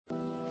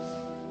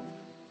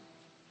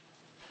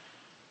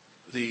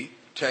The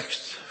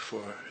text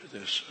for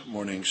this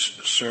morning's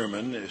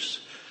sermon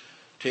is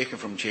taken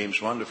from James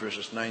 1,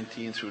 verses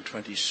 19 through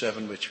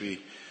 27, which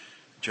we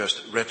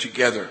just read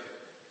together.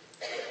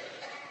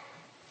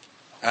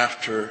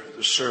 After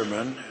the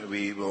sermon,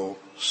 we will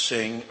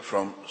sing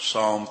from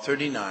Psalm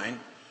 39,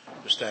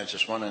 the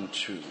stanzas 1 and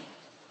 2.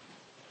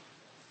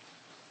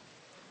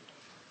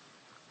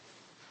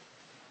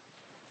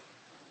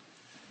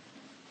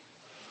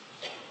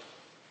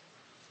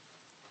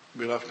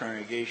 Beloved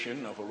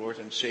congregation of our Lord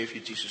and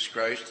Savior Jesus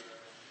Christ,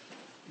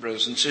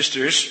 brothers and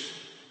sisters,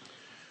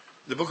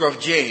 the book of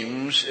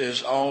James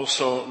is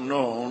also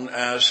known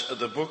as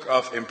the book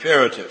of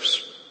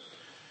imperatives.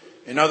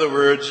 In other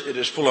words, it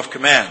is full of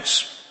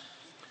commands.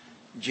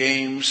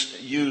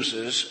 James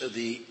uses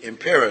the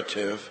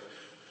imperative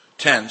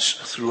tense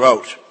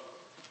throughout.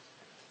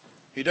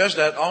 He does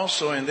that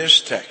also in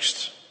this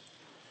text.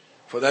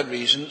 For that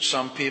reason,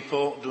 some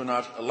people do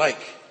not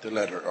like the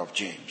letter of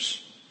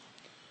James.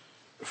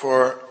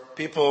 For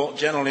people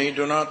generally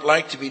do not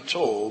like to be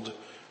told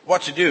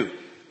what to do.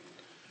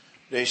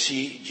 They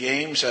see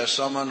James as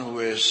someone who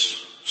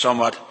is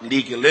somewhat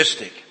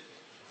legalistic,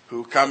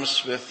 who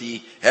comes with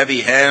the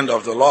heavy hand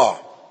of the law.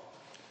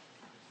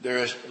 There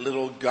is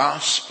little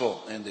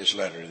gospel in this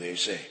letter, they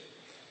say.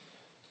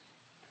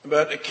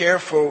 But a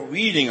careful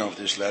reading of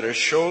this letter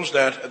shows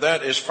that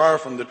that is far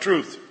from the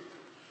truth.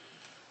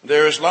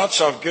 There is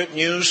lots of good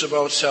news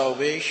about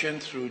salvation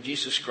through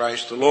Jesus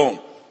Christ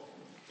alone.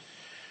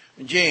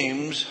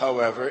 James,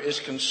 however, is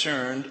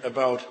concerned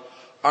about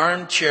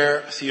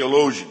armchair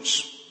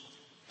theologians.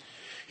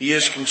 He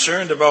is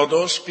concerned about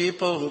those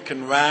people who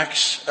can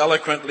wax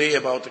eloquently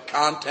about the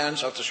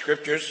contents of the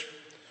scriptures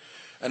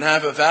and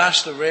have a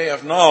vast array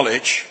of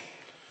knowledge,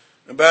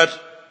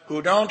 but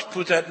who don't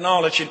put that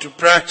knowledge into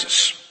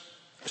practice.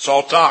 It's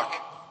all talk.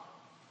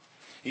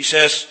 He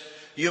says,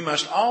 you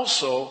must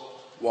also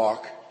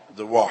walk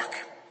the walk.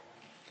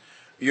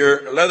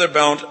 Your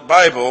leather-bound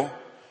Bible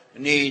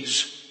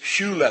needs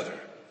shoe leather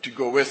to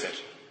go with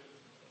it.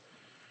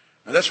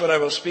 And that's what I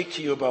will speak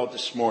to you about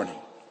this morning.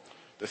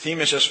 The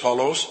theme is as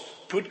follows: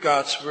 put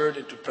God's word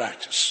into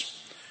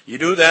practice. You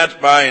do that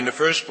by, in the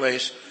first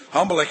place,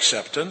 humble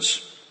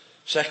acceptance.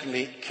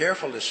 Secondly,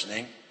 careful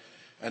listening.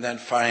 And then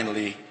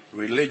finally,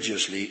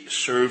 religiously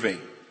serving.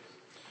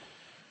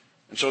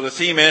 And so the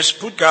theme is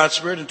put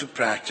God's word into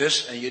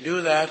practice. And you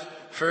do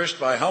that first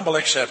by humble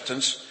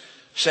acceptance.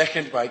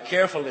 Second, by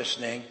careful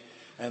listening.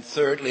 And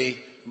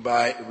thirdly,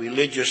 by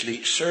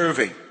religiously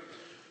serving.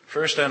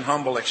 First, then,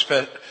 humble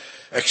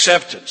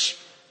acceptance.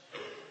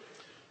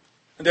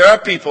 There are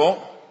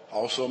people,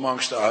 also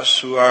amongst us,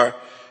 who are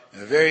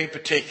very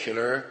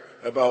particular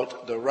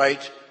about the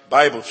right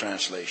Bible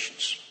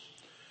translations.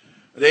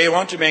 They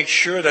want to make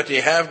sure that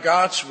they have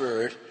God's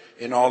word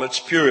in all its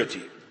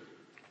purity.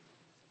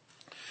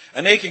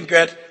 And they can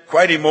get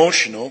quite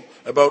emotional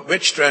about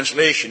which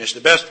translation is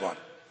the best one.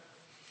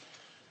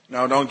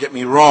 Now, don't get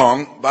me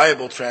wrong,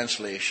 Bible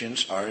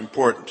translations are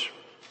important.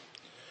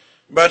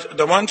 But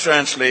the one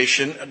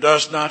translation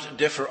does not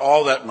differ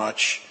all that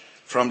much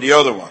from the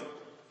other one.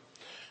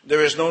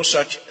 There is no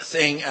such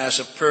thing as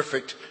a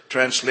perfect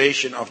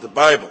translation of the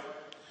Bible.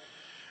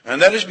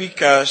 And that is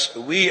because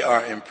we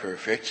are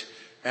imperfect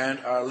and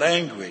our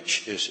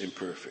language is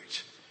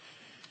imperfect.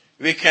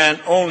 We can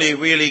only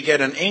really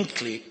get an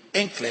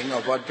inkling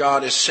of what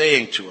God is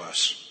saying to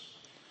us.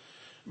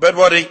 But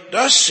what he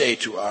does say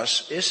to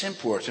us is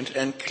important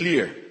and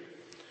clear.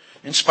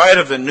 In spite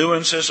of the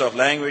nuances of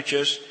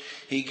languages,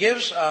 he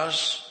gives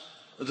us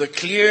the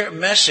clear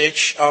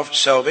message of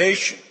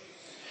salvation.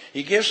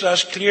 He gives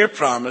us clear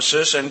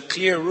promises and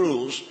clear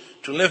rules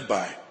to live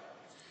by.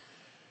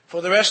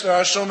 For the rest, there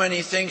are so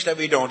many things that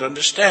we don't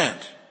understand.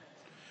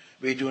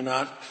 We do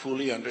not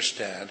fully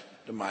understand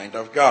the mind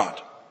of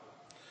God.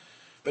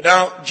 But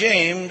now,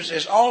 James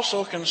is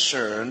also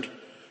concerned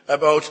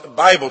about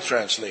Bible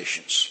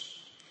translations.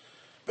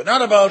 But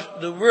not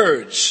about the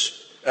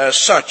words as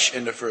such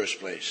in the first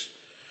place.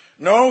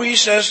 No, he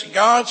says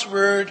God's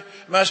word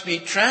must be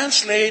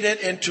translated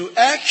into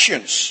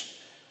actions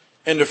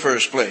in the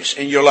first place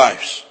in your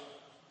lives.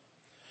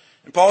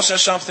 And Paul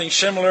says something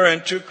similar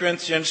in 2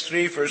 Corinthians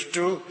 3, verse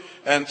 2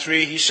 and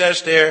 3. He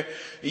says there,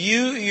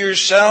 you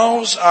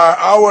yourselves are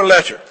our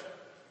letter,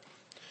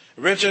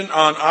 written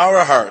on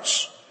our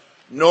hearts,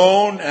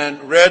 known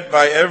and read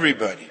by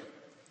everybody.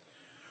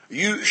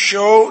 You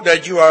show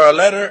that you are a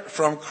letter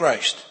from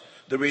Christ,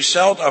 the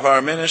result of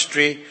our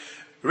ministry,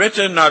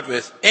 written not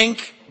with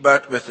ink,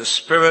 but with the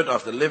Spirit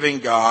of the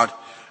living God,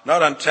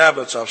 not on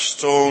tablets of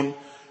stone,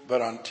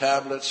 but on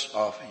tablets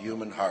of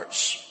human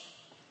hearts.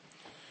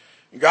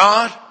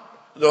 God,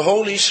 the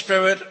Holy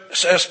Spirit,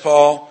 says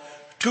Paul,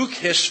 took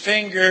his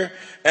finger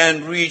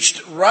and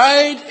reached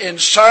right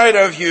inside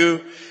of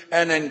you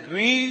and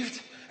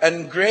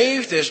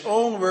engraved his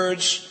own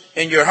words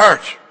in your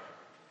heart.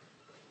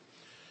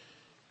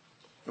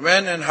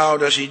 When and how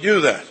does he do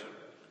that?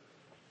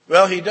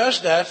 Well, he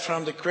does that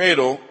from the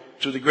cradle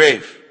to the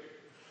grave.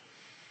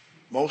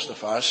 Most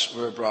of us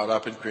were brought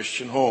up in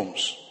Christian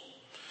homes.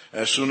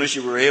 As soon as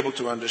you were able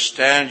to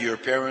understand, your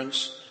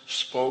parents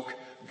spoke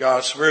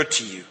God's word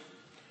to you.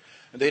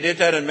 They did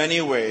that in many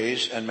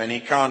ways and many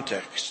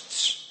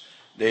contexts.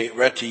 They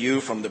read to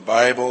you from the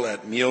Bible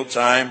at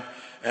mealtime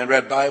and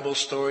read Bible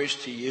stories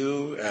to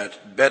you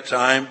at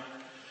bedtime.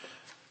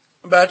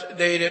 But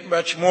they did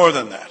much more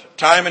than that.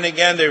 Time and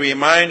again they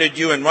reminded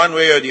you in one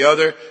way or the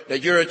other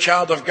that you're a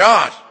child of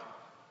God.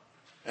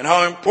 And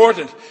how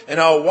important and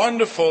how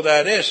wonderful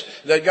that is,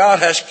 that God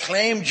has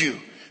claimed you,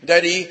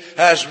 that He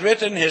has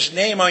written His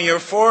name on your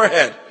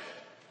forehead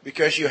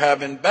because you have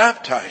been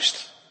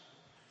baptized.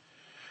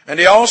 And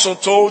they also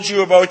told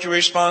you about your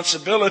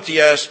responsibility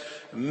as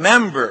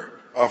member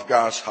of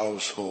God's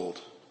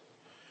household.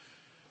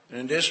 And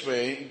in this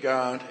way,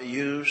 God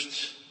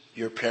used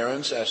your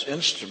parents as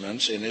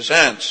instruments in His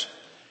hands.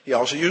 He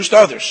also used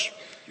others,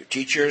 your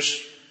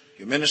teachers,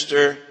 your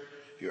minister,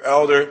 your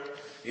elder.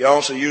 He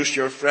also used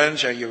your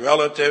friends and your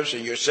relatives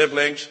and your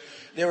siblings.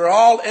 They were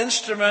all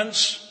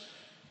instruments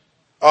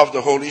of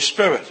the Holy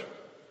Spirit.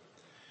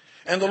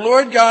 And the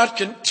Lord God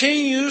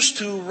continues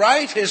to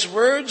write His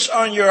words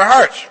on your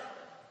heart.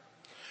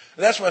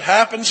 That's what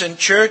happens in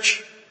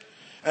church,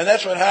 and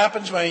that's what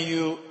happens when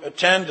you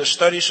attend the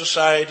study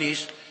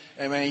societies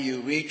and when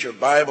you read your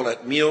Bible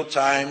at meal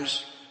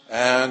times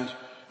and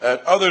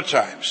at other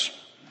times.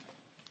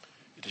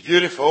 It is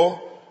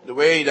beautiful the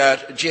way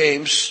that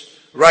James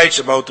writes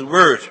about the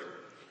Word.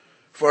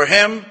 For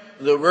him,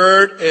 the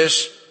Word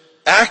is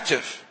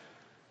active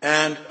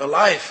and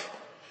alive.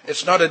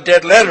 It's not a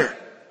dead letter.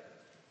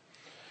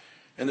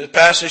 In the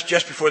passage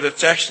just before the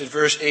text in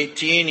verse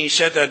 18, he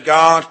said that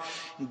God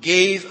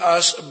gave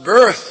us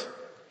birth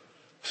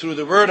through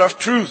the word of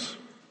truth.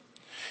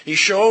 He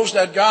shows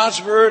that God's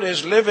word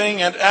is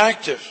living and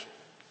active.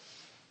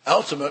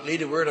 Ultimately,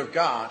 the word of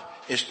God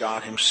is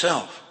God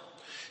Himself.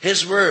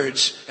 His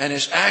words and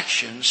His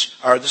actions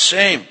are the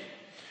same.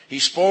 He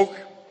spoke,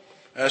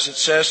 as it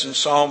says in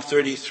Psalm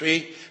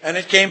 33, and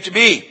it came to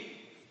be.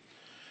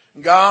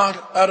 God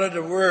uttered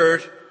a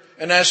word,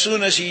 and as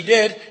soon as He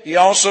did, He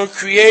also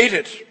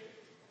created.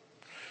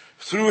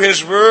 Through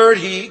His word,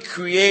 He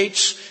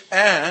creates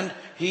and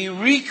He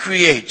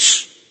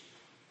recreates.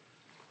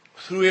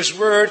 Through His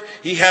word,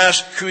 He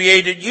has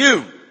created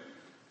you.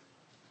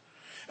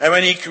 And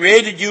when He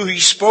created you, He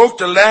spoke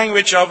the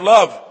language of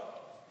love.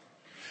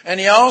 And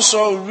He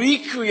also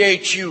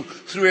recreates you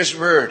through His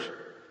word.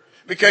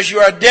 Because you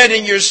are dead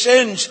in your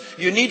sins,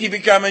 you need to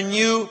become a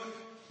new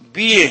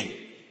being.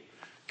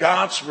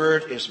 God's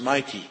word is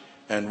mighty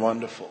and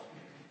wonderful.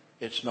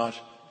 It's not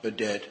a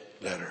dead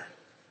letter.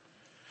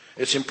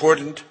 It's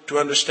important to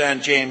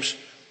understand James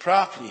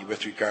properly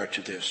with regard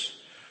to this.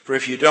 For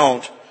if you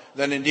don't,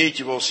 then indeed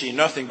you will see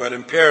nothing but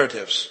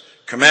imperatives,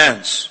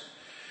 commands.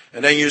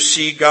 And then you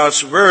see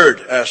God's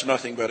word as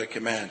nothing but a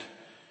command,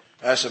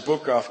 as a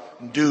book of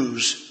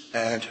do's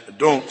and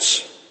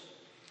don'ts.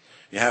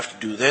 You have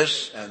to do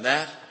this and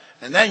that,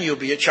 and then you'll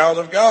be a child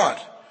of God.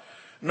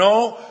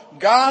 No,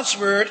 God's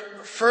word,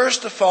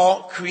 first of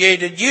all,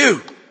 created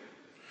you.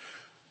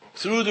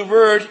 Through the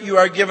word, you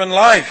are given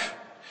life.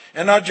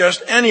 And not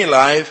just any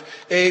life,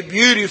 a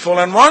beautiful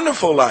and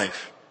wonderful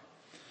life.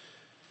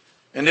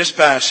 In this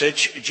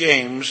passage,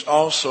 James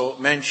also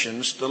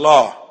mentions the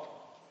law.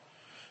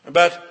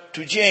 But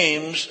to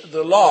James,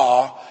 the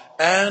law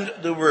and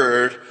the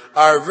word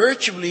are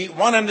virtually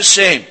one and the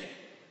same.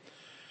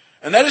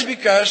 And that is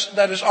because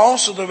that is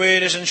also the way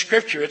it is in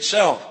Scripture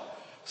itself.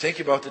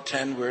 Think about the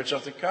 10 words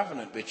of the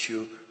covenant, which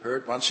you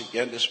heard once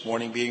again this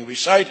morning being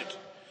recited.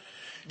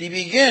 They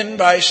begin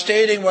by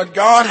stating what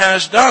God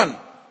has done.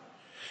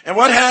 And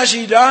what has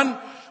He done?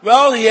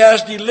 Well, He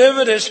has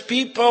delivered His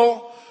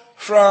people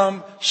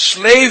from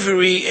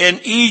slavery in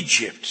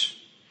Egypt.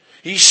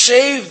 He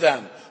saved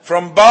them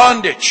from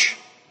bondage.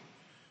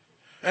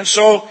 And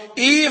so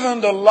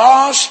even the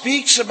law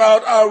speaks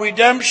about our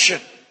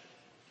redemption,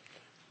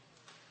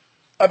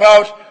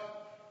 about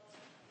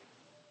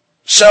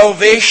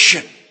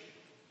salvation.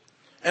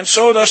 And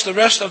so does the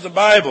rest of the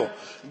Bible.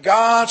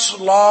 God's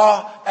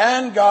law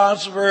and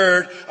God's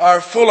word are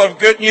full of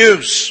good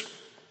news.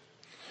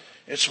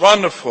 It's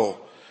wonderful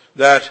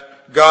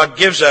that God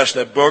gives us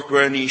that book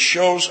wherein He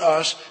shows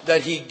us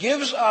that He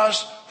gives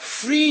us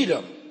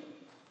freedom.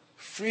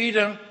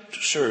 Freedom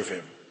to serve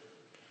Him.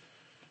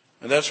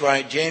 And that's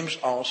why James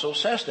also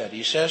says that.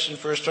 He says in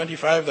verse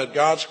 25 that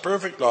God's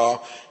perfect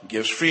law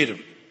gives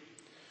freedom.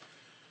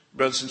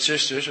 Brothers and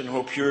sisters, and I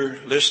hope you're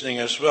listening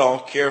as well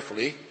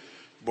carefully,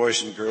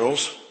 boys and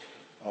girls,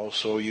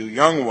 also you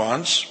young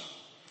ones,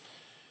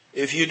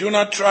 if you do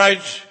not try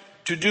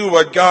to do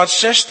what God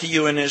says to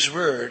you in His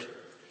word,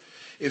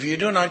 if you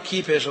do not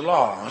keep His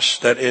laws,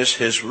 that is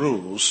His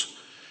rules,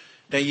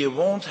 then you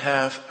won't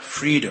have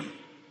freedom.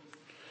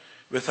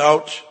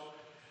 Without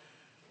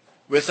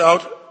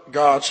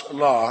God's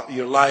law,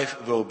 your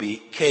life will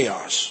be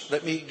chaos.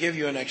 Let me give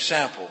you an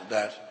example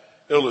that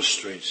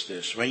illustrates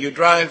this. When you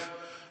drive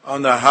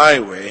on the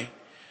highway,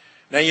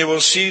 then you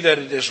will see that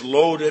it is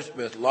loaded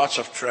with lots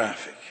of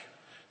traffic.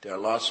 There are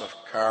lots of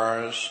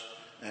cars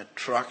and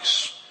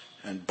trucks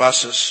and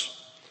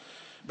buses.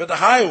 But the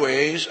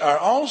highways are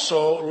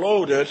also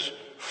loaded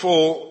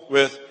full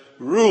with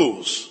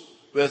rules,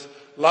 with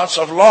lots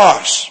of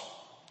laws.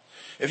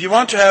 If you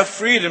want to have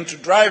freedom to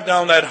drive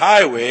down that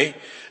highway,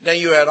 then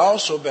you had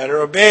also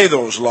better obey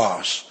those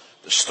laws.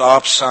 The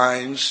stop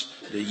signs,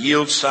 the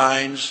yield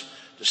signs,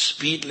 the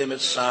speed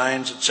limit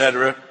signs,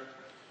 etc.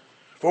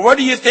 For what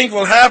do you think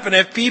will happen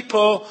if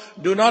people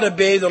do not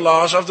obey the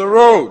laws of the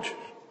road?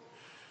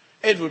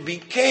 It would be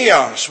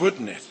chaos,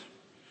 wouldn't it?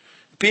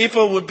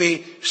 People would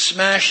be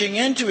smashing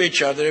into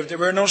each other if there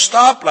were no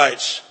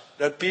stoplights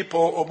that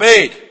people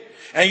obeyed.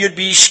 And you'd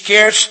be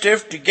scared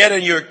stiff to get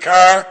in your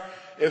car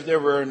if there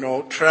were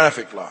no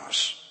traffic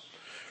laws.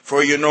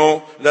 For you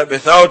know that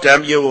without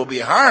them you will be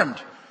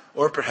harmed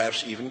or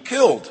perhaps even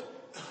killed.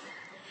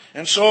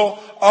 And so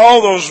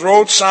all those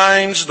road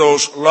signs,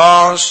 those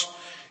laws,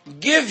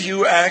 give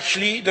you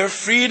actually the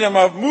freedom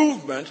of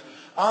movement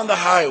on the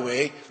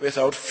highway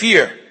without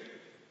fear.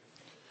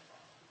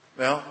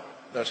 Well,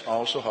 that's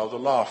also how the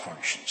law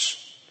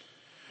functions.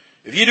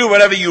 If you do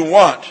whatever you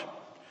want,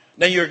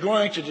 then you're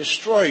going to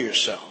destroy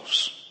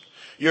yourselves.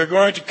 You're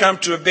going to come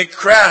to a big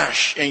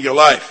crash in your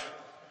life.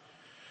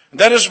 And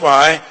that is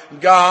why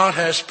God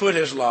has put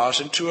His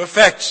laws into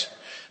effect.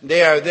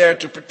 They are there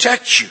to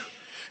protect you.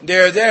 They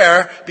are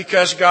there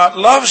because God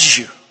loves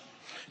you.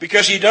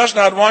 Because He does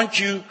not want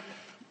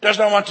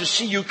to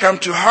see you come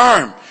to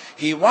harm.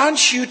 He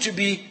wants you to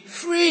be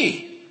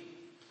free.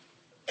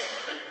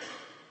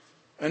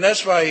 And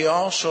that's why He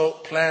also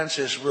plants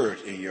His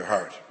word in your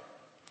heart.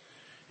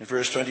 In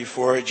verse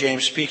 24,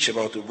 James speaks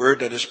about the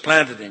word that is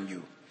planted in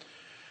you.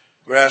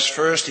 Whereas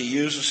first he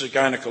uses a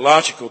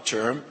gynecological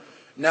term,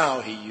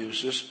 now he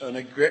uses an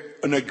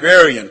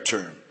agrarian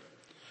term.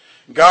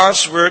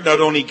 God's word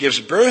not only gives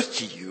birth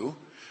to you,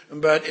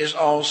 but is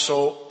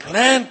also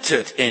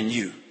planted in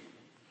you.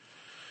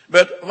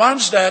 But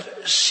once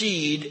that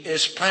seed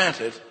is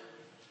planted,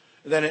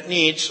 then it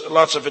needs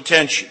lots of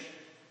attention.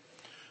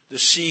 The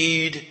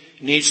seed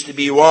needs to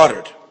be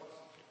watered.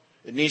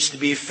 It needs to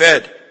be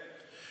fed.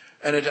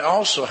 And it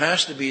also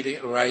has to be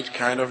the right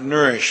kind of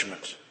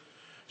nourishment.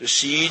 The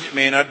seed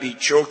may not be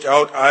choked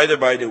out either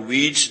by the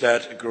weeds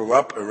that grow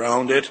up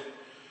around it,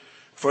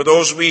 for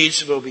those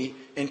weeds will be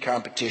in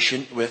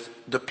competition with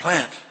the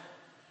plant.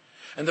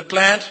 And the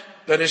plant,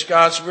 that is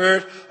God's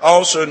word,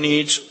 also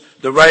needs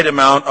the right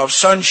amount of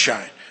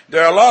sunshine.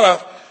 There are a lot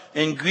of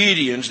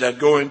ingredients that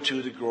go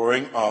into the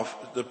growing of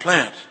the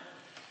plant.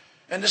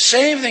 And the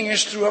same thing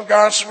is true of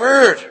God's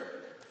word.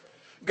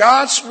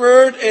 God's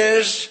word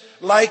is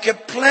like a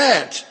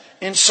plant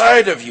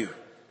inside of you.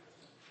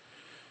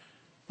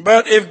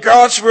 But if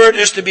God's word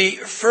is to be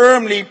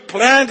firmly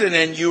planted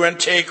in you and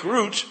take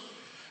root,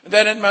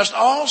 then it must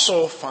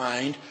also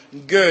find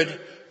good,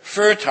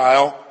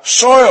 fertile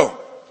soil.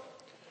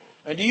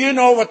 And do you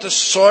know what the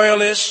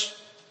soil is,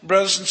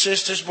 brothers and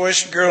sisters,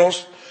 boys and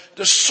girls?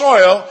 The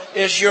soil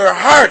is your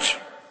heart.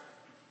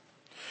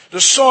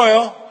 The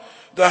soil,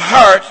 the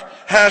heart,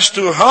 has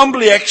to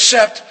humbly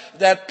accept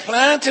that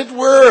planted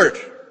word.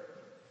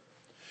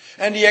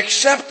 And the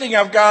accepting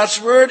of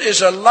God's word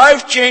is a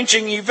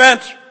life-changing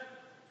event.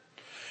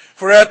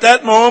 For at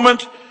that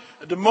moment,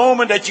 the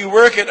moment that you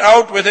work it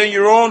out within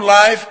your own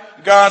life,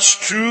 God's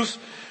truth,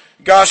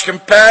 God's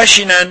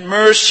compassion and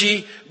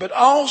mercy, but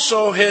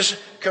also His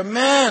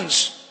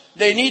commands,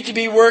 they need to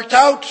be worked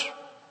out.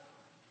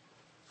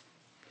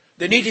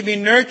 They need to be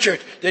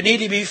nurtured. They need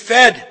to be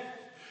fed.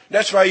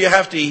 That's why you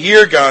have to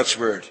hear God's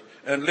word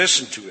and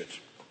listen to it.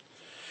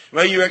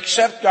 When you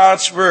accept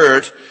God's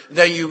word,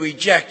 then you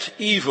reject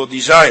evil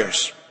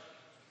desires.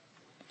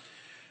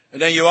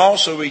 And then you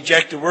also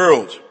reject the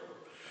world.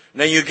 And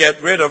then you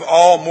get rid of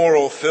all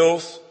moral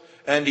filth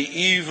and the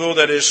evil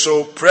that is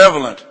so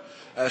prevalent,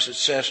 as it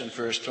says in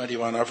verse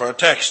 21 of our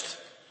text.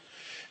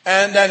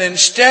 And then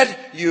instead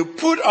you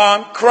put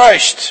on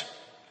Christ.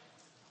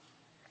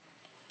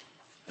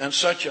 And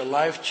such a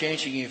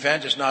life-changing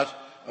event is not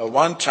a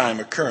one-time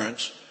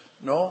occurrence.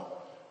 No,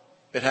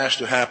 it has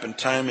to happen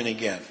time and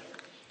again.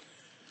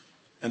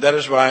 And that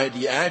is why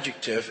the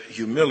adjective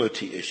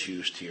humility is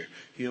used here.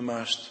 You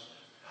must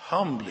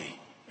humbly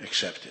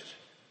accept it.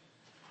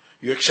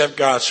 You accept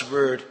God's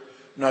word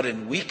not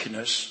in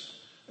weakness,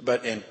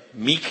 but in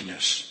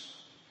meekness.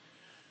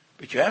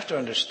 But you have to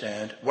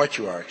understand what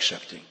you are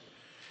accepting.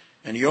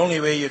 And the only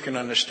way you can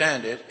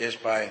understand it is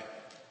by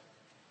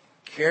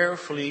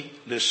carefully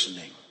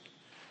listening.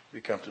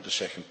 We come to the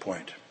second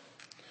point.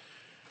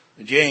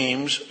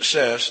 James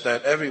says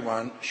that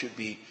everyone should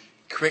be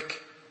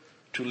quick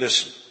to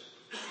listen.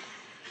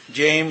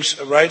 James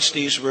writes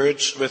these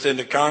words within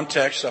the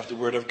context of the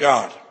Word of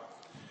God.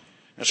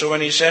 And so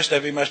when he says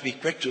that we must be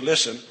quick to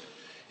listen,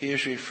 he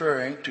is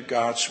referring to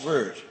God's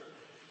Word.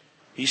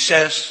 He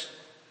says,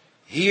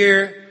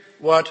 hear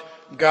what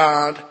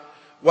God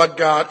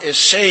is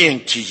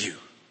saying to you.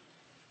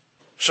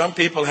 Some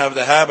people have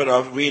the habit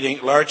of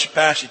reading large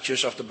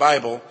passages of the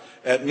Bible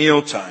at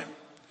mealtime.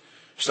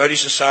 Study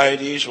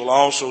societies will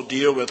also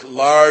deal with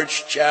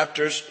large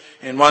chapters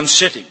in one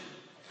sitting.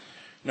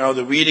 Now,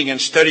 the reading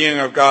and studying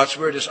of God's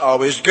Word is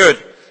always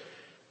good.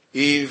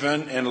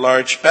 even in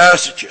large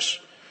passages.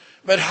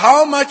 But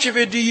how much of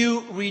it do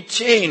you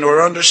retain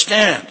or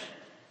understand?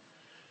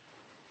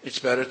 It's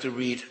better to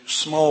read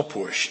small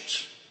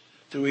portions,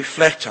 to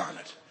reflect on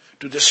it,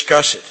 to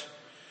discuss it,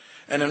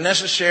 and if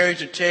necessary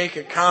to take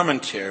a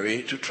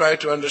commentary to try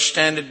to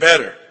understand it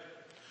better.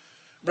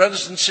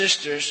 Brothers and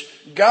sisters,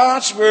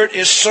 God's Word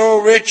is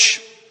so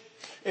rich.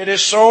 It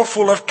is so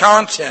full of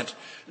content.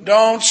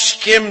 Don't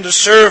skim the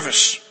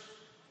surface.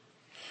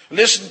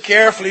 Listen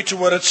carefully to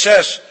what it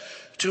says,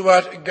 to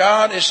what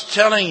God is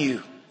telling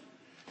you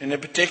in a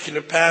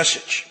particular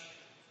passage.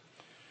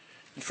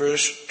 In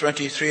verse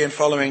 23 and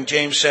following,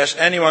 James says,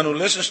 anyone who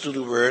listens to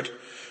the word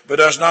but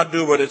does not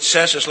do what it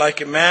says is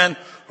like a man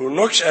who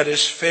looks at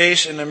his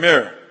face in a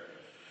mirror,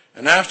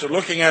 and after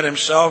looking at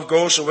himself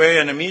goes away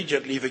and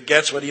immediately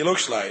forgets what he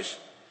looks like.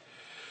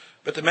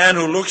 But the man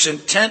who looks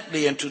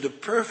intently into the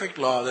perfect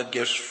law that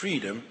gives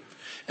freedom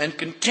and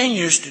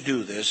continues to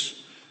do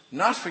this,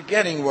 not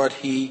forgetting what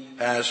he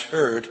has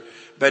heard,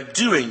 but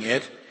doing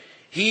it,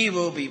 he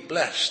will be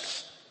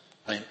blessed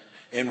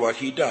in what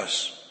he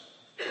does.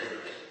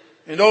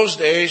 In those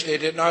days, they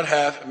did not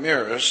have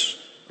mirrors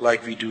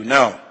like we do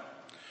now.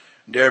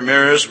 Their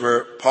mirrors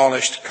were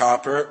polished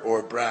copper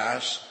or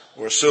brass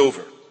or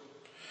silver,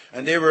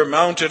 and they were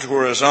mounted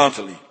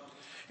horizontally.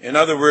 In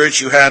other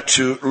words, you had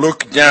to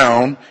look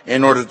down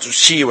in order to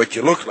see what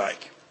you look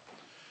like.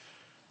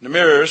 The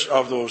mirrors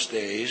of those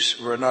days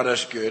were not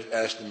as good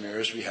as the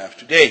mirrors we have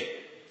today.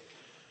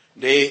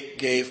 They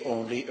gave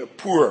only a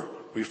poor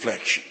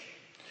reflection.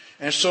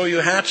 And so you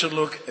had to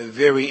look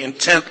very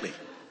intently.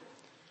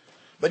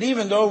 But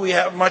even though we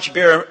have much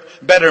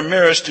better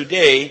mirrors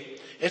today,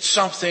 it's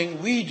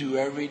something we do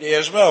every day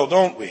as well,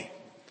 don't we?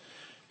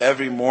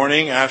 Every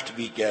morning after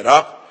we get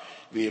up,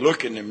 we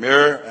look in the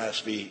mirror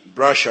as we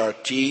brush our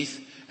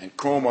teeth and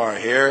comb our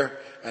hair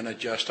and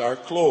adjust our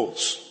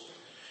clothes.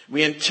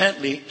 We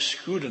intently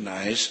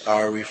scrutinize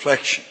our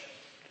reflection.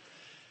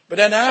 But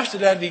then after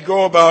that, we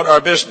go about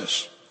our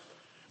business.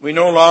 We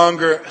no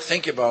longer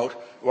think about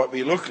what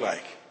we look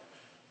like.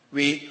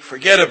 We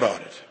forget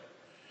about it.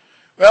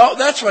 Well,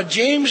 that's what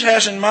James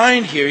has in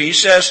mind here. He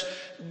says,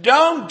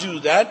 don't do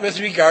that with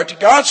regard to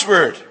God's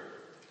Word.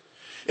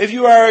 If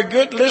you are a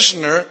good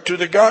listener to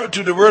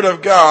the Word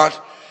of God,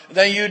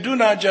 then you do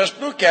not just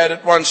look at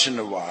it once in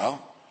a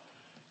while,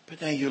 but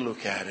then you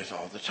look at it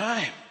all the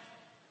time.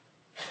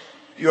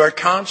 You are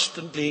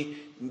constantly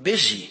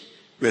busy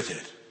with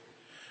it.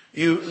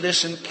 You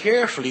listen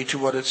carefully to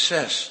what it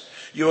says.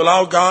 You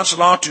allow God's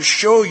law to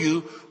show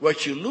you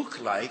what you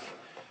look like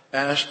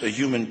as a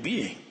human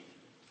being.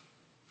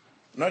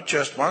 Not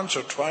just once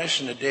or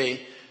twice in a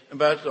day,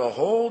 but the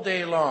whole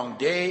day long,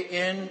 day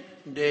in,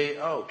 day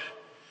out.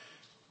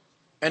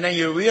 And then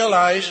you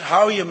realize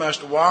how you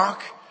must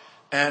walk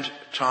and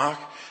talk.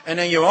 And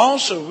then you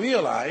also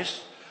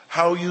realize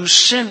how you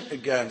sin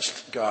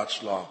against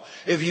God's law.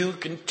 If you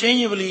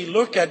continually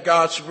look at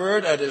God's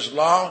Word, at His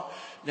law,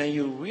 then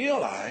you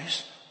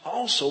realize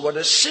also what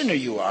a sinner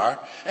you are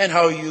and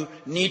how you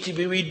need to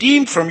be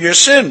redeemed from your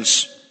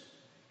sins.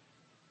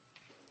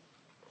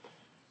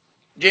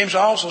 James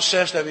also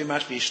says that we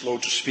must be slow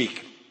to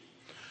speak.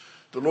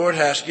 The Lord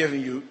has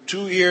given you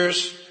 2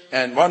 ears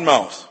and 1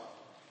 mouth.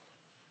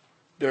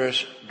 There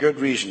is good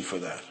reason for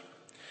that.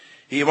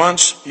 He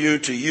wants you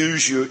to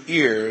use your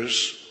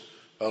ears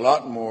a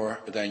lot more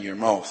than your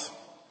mouth.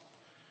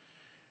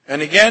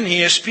 And again,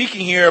 he is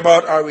speaking here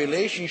about our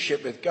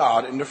relationship with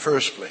God in the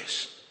first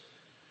place.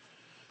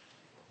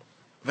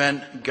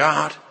 When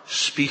God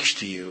speaks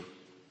to you,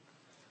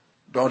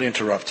 don't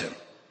interrupt him.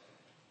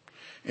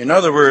 In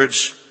other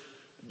words,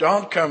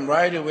 don't come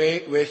right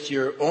away with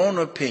your own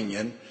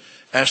opinion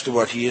as to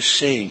what he is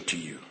saying to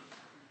you.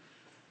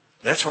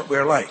 That's what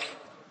we're like.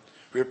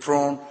 We're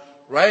prone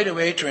right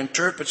away to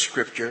interpret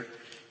Scripture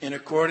in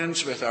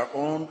accordance with our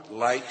own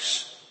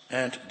likes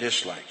and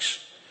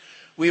dislikes.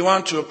 We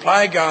want to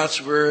apply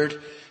God's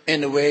Word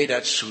in a way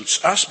that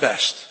suits us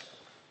best.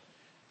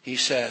 He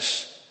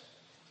says,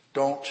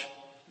 don't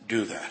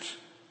do that.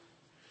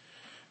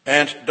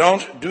 And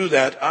don't do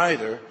that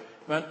either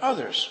when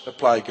others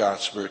apply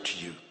God's Word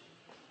to you.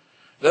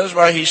 That's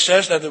why he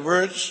says that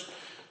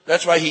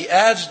that's why he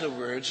adds the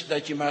words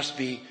that you must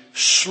be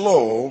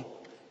slow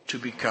to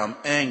become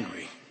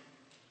angry.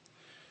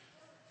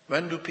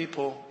 When do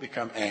people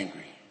become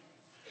angry?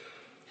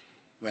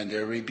 When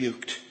they're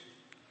rebuked.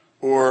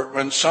 Or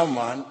when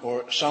someone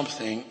or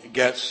something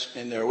gets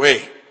in their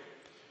way.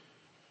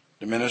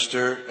 The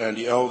minister and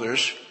the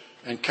elders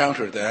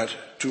encounter that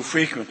too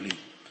frequently.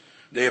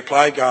 They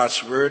apply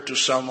God's Word to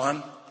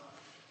someone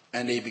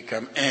and they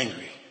become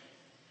angry.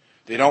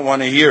 They don't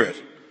want to hear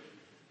it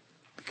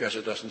because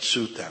it doesn't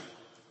suit them.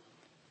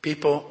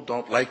 People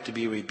don't like to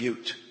be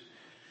rebuked.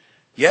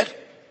 Yet,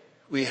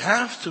 we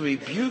have to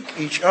rebuke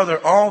each other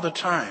all the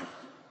time.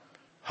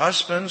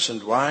 Husbands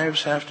and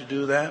wives have to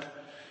do that,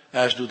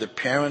 as do the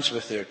parents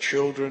with their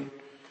children.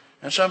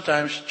 And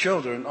sometimes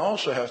children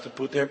also have to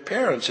put their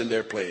parents in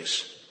their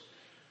place.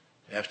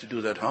 They have to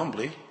do that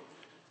humbly,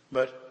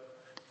 but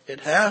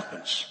it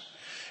happens.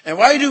 And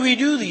why do we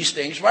do these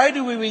things? Why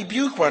do we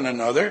rebuke one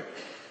another?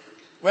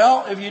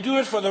 Well, if you do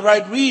it for the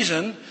right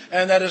reason,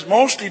 and that is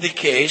mostly the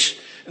case,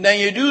 then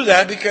you do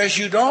that because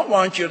you don't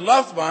want your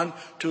loved one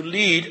to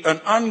lead an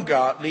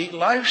ungodly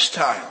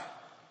lifestyle.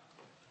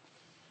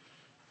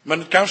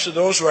 When it comes to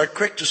those who are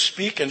quick to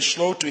speak and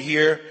slow to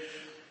hear,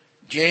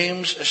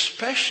 James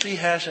especially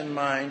has in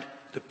mind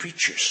the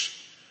preachers,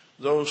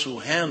 those who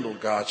handle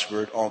God's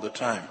word all the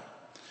time.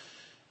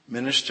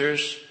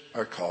 Ministers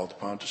are called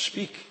upon to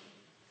speak.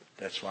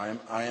 That's why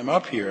I am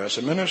up here as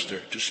a minister,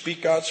 to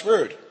speak God's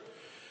word.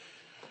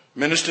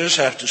 Ministers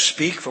have to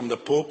speak from the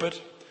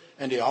pulpit,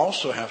 and they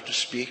also have to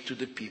speak to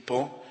the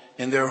people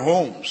in their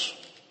homes.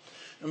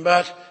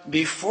 But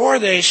before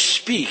they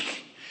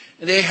speak,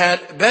 they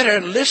had better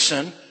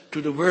listen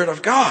to the word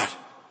of God.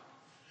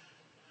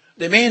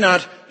 They may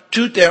not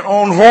toot their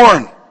own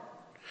horn.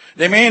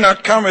 They may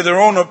not come with their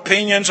own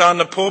opinions on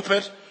the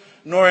pulpit,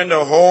 nor in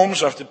the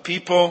homes of the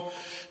people.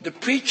 The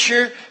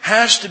preacher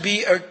has to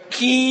be a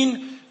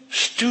keen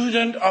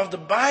student of the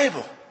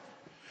Bible.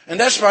 And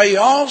that's why he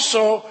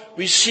also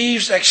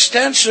receives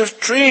extensive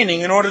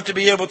training in order to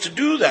be able to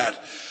do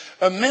that.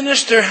 A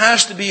minister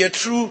has to be a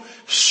true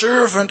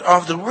servant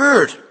of the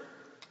word.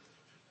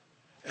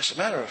 As a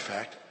matter of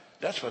fact,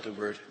 that's what the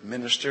word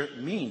minister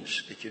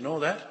means. Did you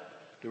know that?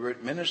 The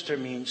word minister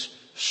means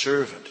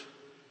servant.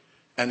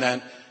 And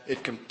then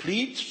it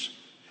completes,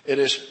 it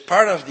is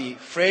part of the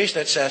phrase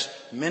that says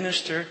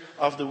minister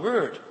of the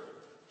word.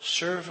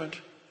 Servant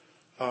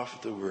of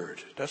the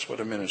word. That's what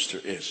a minister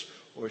is,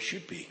 or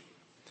should be.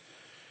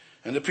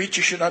 And the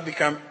preacher should not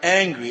become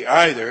angry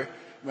either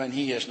when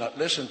he is not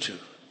listened to.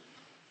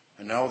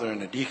 An elder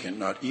and a deacon,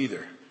 not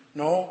either.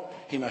 No,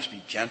 he must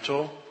be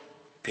gentle,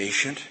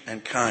 patient,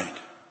 and kind.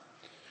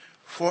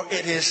 For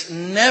it is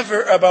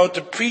never about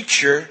the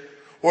preacher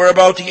or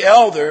about the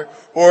elder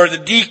or the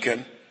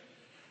deacon.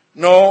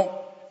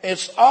 No,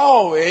 it's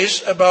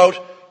always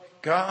about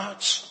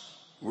God's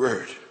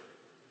word.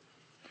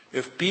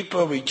 If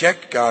people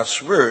reject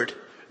God's word,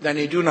 then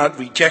they do not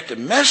reject the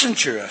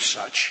messenger as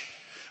such,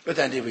 but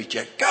then they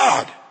reject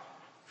God.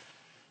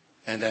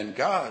 And then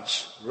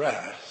God's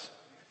wrath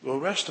will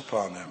rest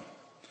upon them.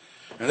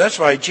 And that's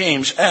why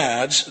James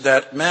adds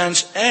that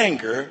man's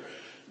anger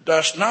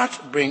does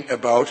not bring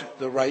about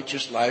the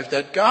righteous life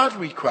that God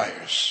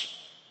requires.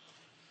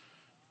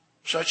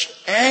 Such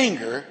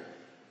anger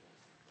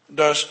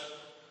does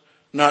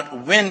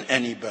not win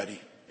anybody.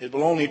 It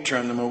will only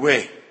turn them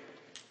away.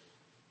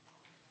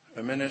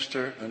 A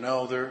minister, an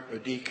elder, a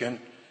deacon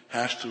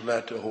has to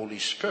let the Holy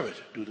Spirit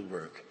do the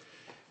work.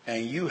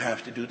 And you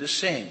have to do the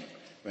same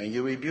when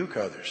you rebuke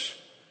others.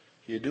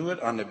 You do it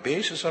on the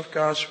basis of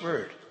God's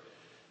word.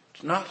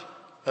 It's not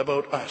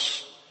about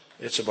us.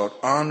 It's about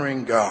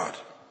honoring God.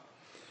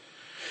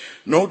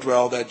 Note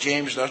well that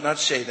James does not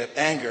say that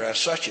anger as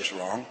such is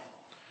wrong.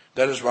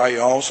 That is why he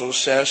also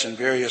says in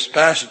various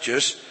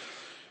passages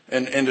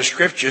in the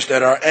scriptures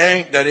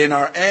that in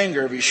our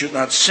anger we should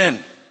not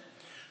sin.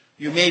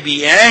 You may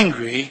be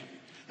angry,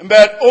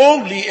 but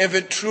only if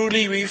it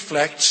truly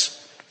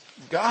reflects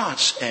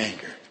God's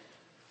anger.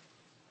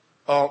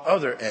 All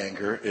other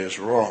anger is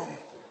wrong.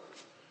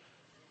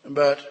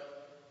 But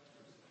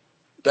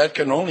that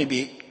can only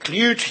be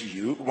clear to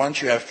you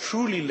once you have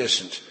truly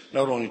listened,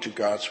 not only to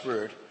God's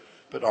word,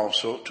 but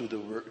also to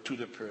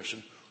the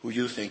person who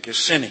you think is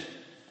sinning.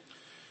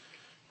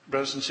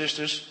 Brothers and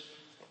sisters,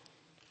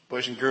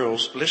 boys and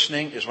girls,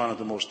 listening is one of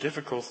the most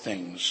difficult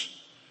things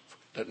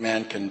that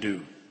man can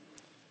do.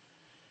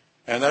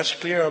 And that's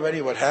clear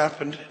already what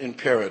happened in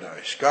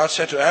paradise. God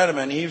said to Adam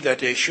and Eve that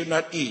they should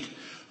not eat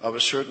of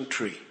a certain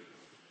tree.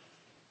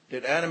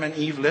 Did Adam and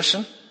Eve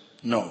listen?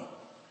 No.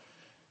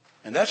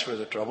 And that's where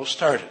the trouble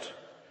started.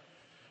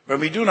 When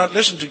we do not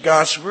listen to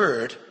God's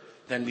word,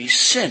 then we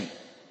sin.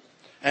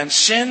 And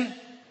sin,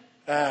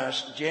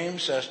 as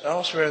James says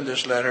elsewhere in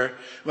this letter,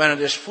 when it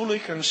is fully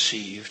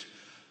conceived,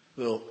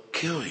 will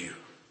kill you.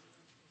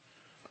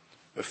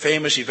 A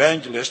famous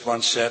evangelist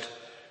once said,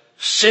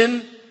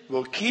 sin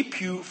will keep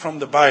you from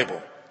the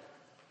Bible,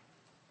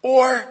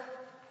 or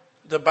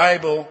the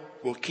Bible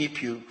will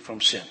keep you from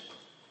sin.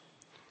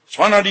 It's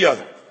one or the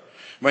other.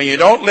 When you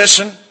don't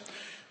listen,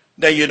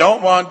 then you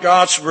don't want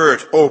God's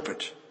word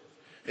opened.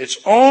 It's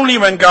only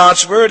when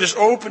God's word is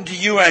open to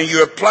you and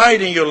you apply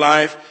it in your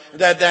life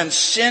that then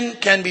sin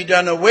can be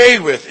done away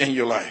with in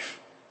your life.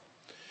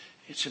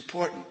 It's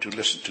important to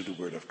listen to the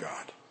word of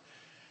God.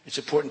 It's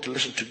important to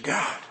listen to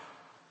God.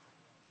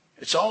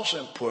 It's also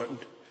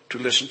important to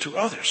listen to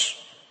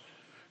others.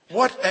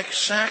 What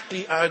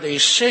exactly are they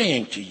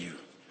saying to you?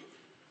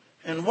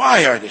 And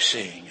why are they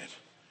saying it?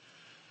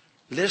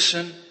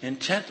 Listen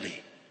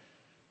intently.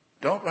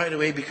 Don't right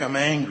away become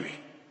angry.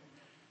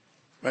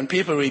 When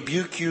people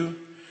rebuke you,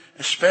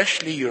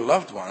 especially your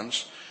loved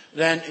ones,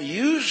 then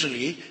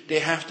usually they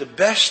have the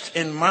best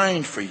in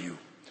mind for you.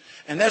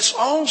 And that's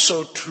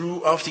also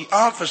true of the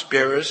office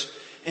bearers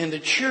in the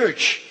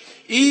church.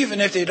 Even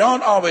if they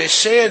don't always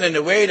say it in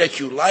the way that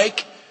you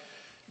like,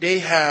 they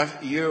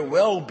have your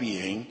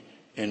well-being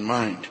in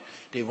mind.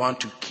 They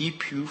want to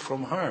keep you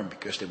from harm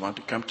because they want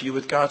to come to you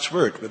with God's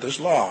word, with His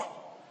law.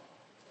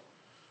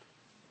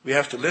 We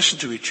have to listen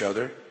to each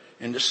other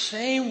in the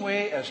same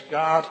way as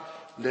God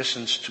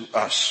listens to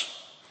us.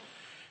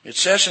 It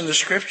says in the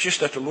scriptures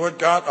that the Lord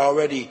God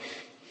already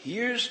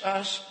hears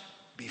us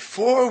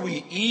before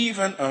we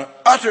even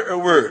utter a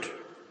word.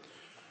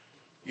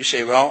 You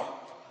say, well,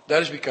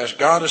 that is because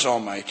God is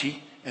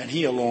almighty and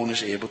He alone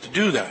is able to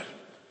do that.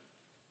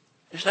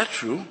 Is that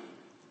true?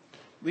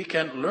 We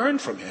can learn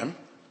from Him.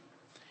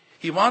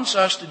 He wants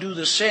us to do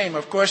the same.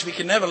 Of course, we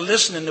can never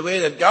listen in the way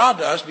that God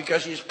does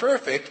because He is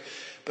perfect.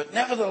 But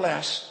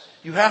nevertheless,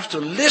 you have to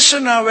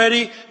listen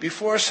already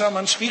before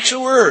someone speaks a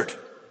word.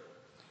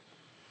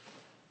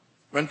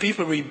 When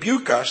people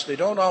rebuke us, they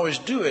don't always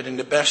do it in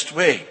the best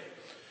way.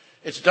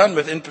 It's done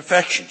with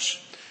imperfections.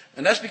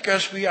 And that's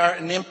because we are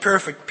an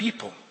imperfect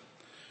people.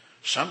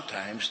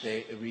 Sometimes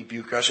they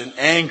rebuke us in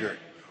anger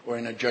or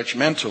in a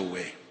judgmental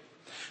way.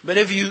 But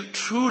if you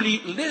truly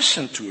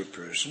listen to a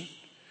person,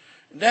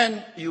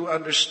 then you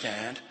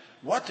understand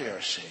what they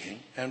are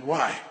saying and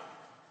why.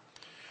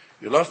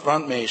 Your loved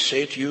one may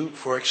say to you,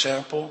 for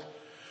example,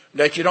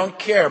 that you don't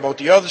care about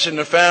the others in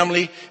the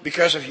family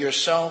because of your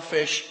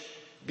selfish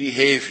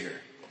behavior.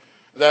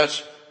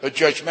 That's a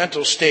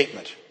judgmental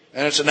statement,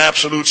 and it's an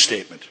absolute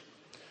statement.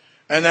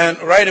 And then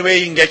right away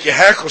you can get your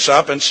hackles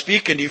up and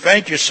speak and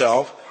defend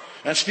yourself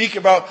and speak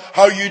about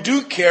how you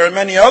do care in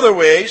many other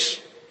ways.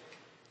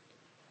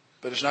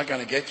 But it's not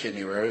going to get you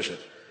anywhere, is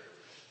it?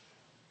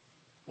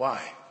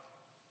 Why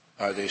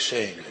are they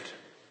saying it?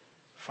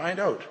 Find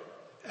out.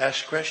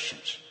 Ask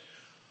questions.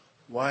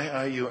 Why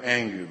are you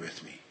angry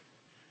with me?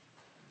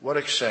 What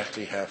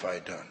exactly have I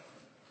done?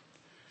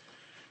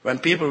 When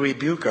people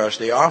rebuke us,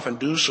 they often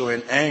do so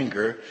in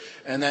anger,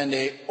 and then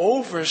they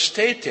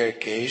overstate their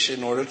case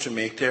in order to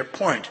make their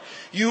point.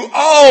 You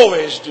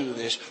always do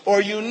this,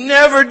 or you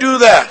never do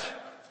that.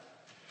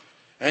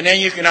 And then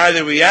you can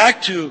either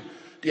react to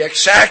the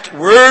exact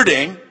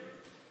wording,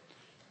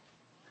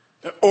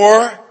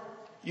 or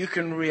you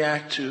can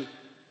react to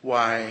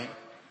why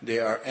they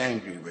are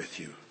angry with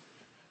you.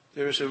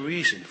 There is a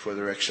reason for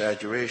their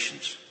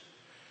exaggerations.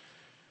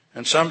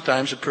 And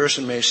sometimes a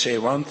person may say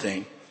one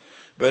thing,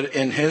 but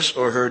in his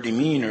or her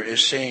demeanor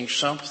is saying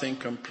something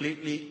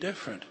completely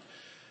different.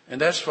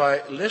 And that's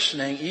why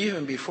listening,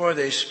 even before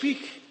they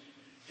speak,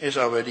 is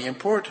already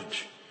important.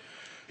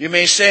 You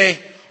may say,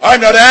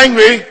 I'm not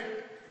angry.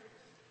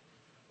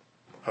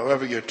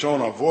 However, your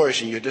tone of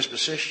voice and your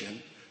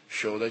disposition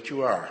show that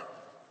you are.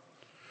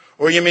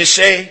 Or you may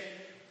say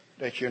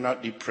that you're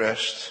not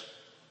depressed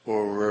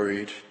or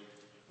worried,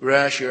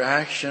 whereas your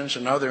actions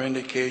and other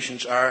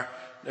indications are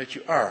that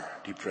you are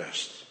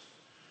depressed.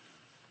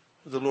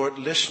 The Lord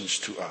listens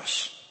to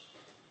us,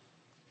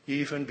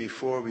 even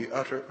before we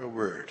utter a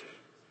word.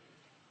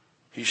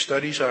 He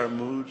studies our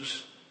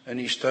moods and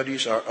He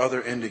studies our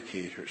other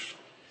indicators.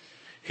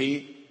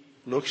 He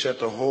looks at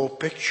the whole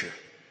picture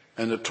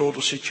and the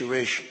total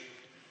situation.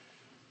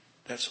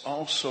 That's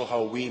also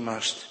how we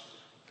must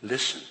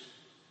listen.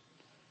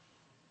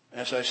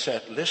 As I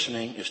said,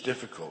 listening is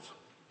difficult.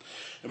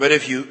 But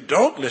if you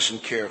don't listen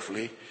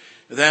carefully,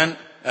 then,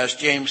 as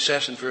James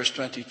says in verse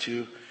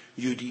 22,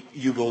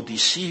 you will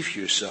deceive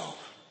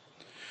yourself.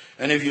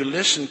 And if you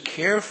listen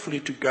carefully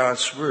to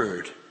God's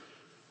word,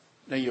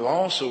 then you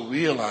also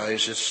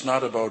realize it's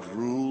not about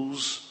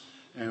rules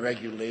and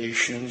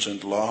regulations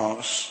and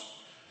laws.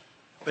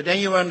 But then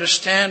you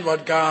understand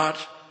what God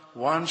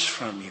wants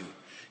from you.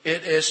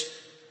 It is,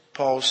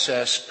 Paul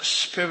says,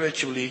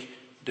 spiritually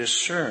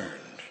discerned.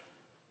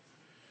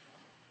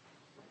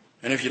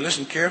 And if you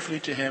listen carefully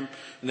to Him,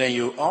 then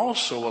you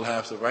also will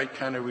have the right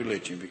kind of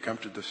religion. We come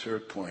to the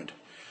third point.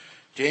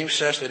 James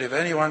says that if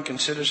anyone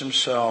considers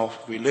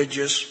himself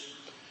religious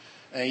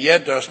and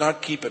yet does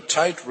not keep a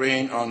tight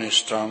rein on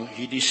his tongue,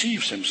 he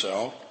deceives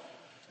himself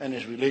and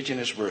his religion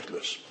is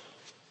worthless.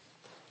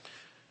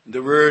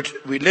 The word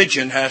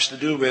religion has to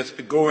do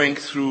with going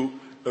through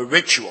a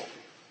ritual,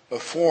 a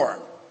form,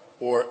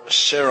 or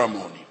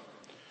ceremony.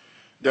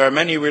 There are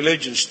many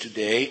religions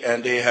today,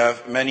 and they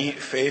have many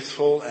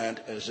faithful and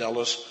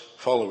zealous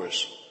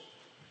followers.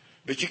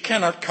 But you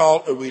cannot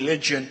call a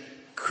religion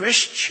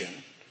Christian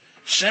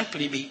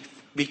simply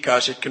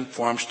because it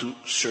conforms to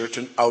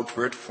certain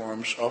outward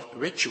forms of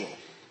ritual.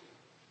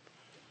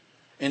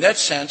 In that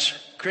sense,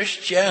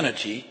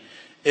 Christianity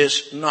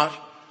is not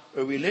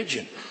a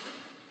religion.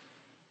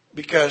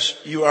 Because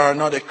you are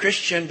not a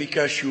Christian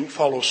because you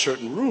follow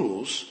certain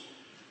rules.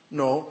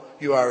 No,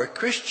 you are a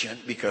Christian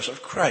because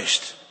of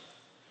Christ.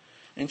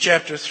 In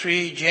chapter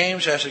 3,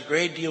 James has a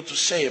great deal to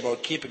say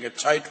about keeping a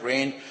tight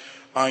rein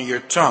on your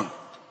tongue.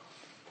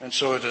 And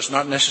so it is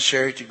not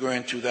necessary to go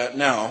into that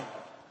now,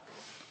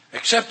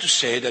 except to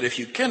say that if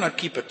you cannot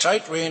keep a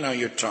tight rein on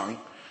your tongue,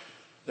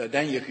 that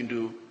then you can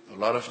do a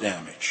lot of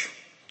damage.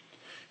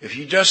 If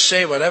you just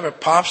say whatever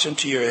pops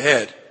into your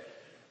head,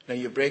 then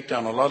you break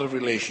down a lot of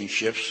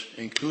relationships,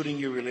 including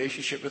your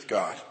relationship with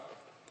God.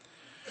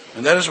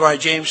 And that is why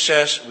James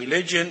says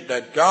religion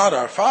that God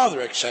our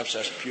Father accepts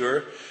as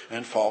pure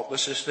and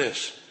faultless is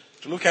this: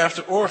 to look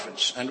after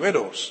orphans and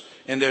widows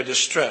in their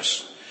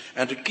distress,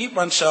 and to keep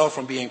oneself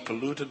from being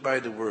polluted by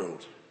the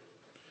world.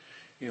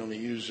 He only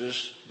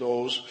uses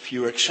those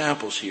few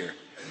examples here.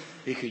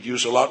 He could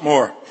use a lot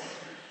more.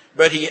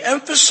 But he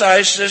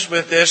emphasizes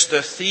with this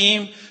the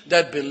theme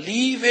that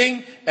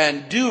believing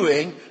and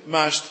doing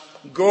must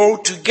go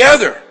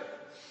together.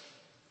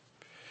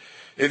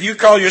 If you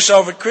call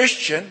yourself a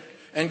Christian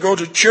and go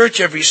to church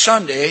every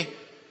Sunday,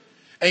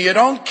 and you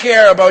don't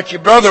care about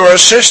your brother or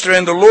sister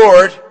in the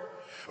Lord,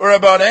 or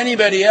about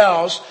anybody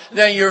else,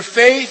 then your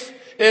faith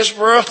is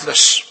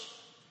worthless.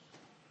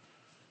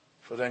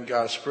 For then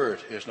God's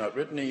Word is not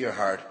written in your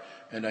heart,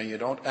 and then you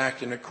don't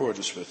act in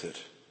accordance with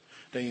it.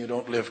 Then you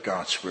don't live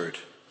God's Word.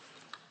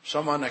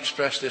 Someone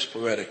expressed this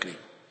poetically.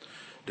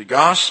 The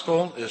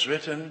gospel is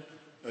written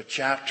a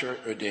chapter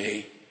a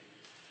day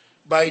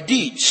by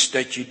deeds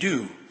that you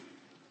do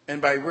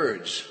and by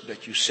words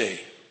that you say.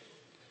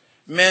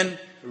 Men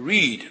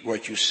read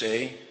what you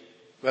say,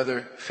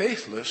 whether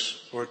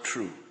faithless or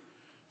true.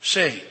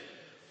 Say,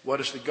 what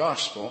is the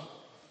gospel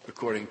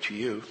according to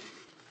you?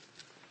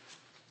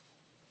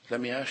 Let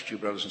me ask you,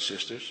 brothers and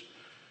sisters,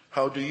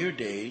 how do your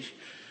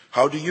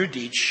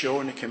deeds show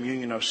in the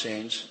communion of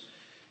saints?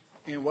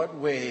 In what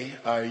way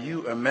are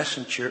you a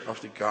messenger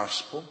of the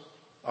gospel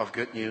of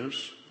good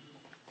news?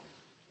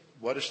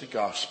 What is the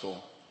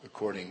gospel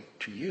according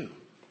to you?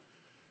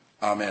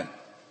 Amen.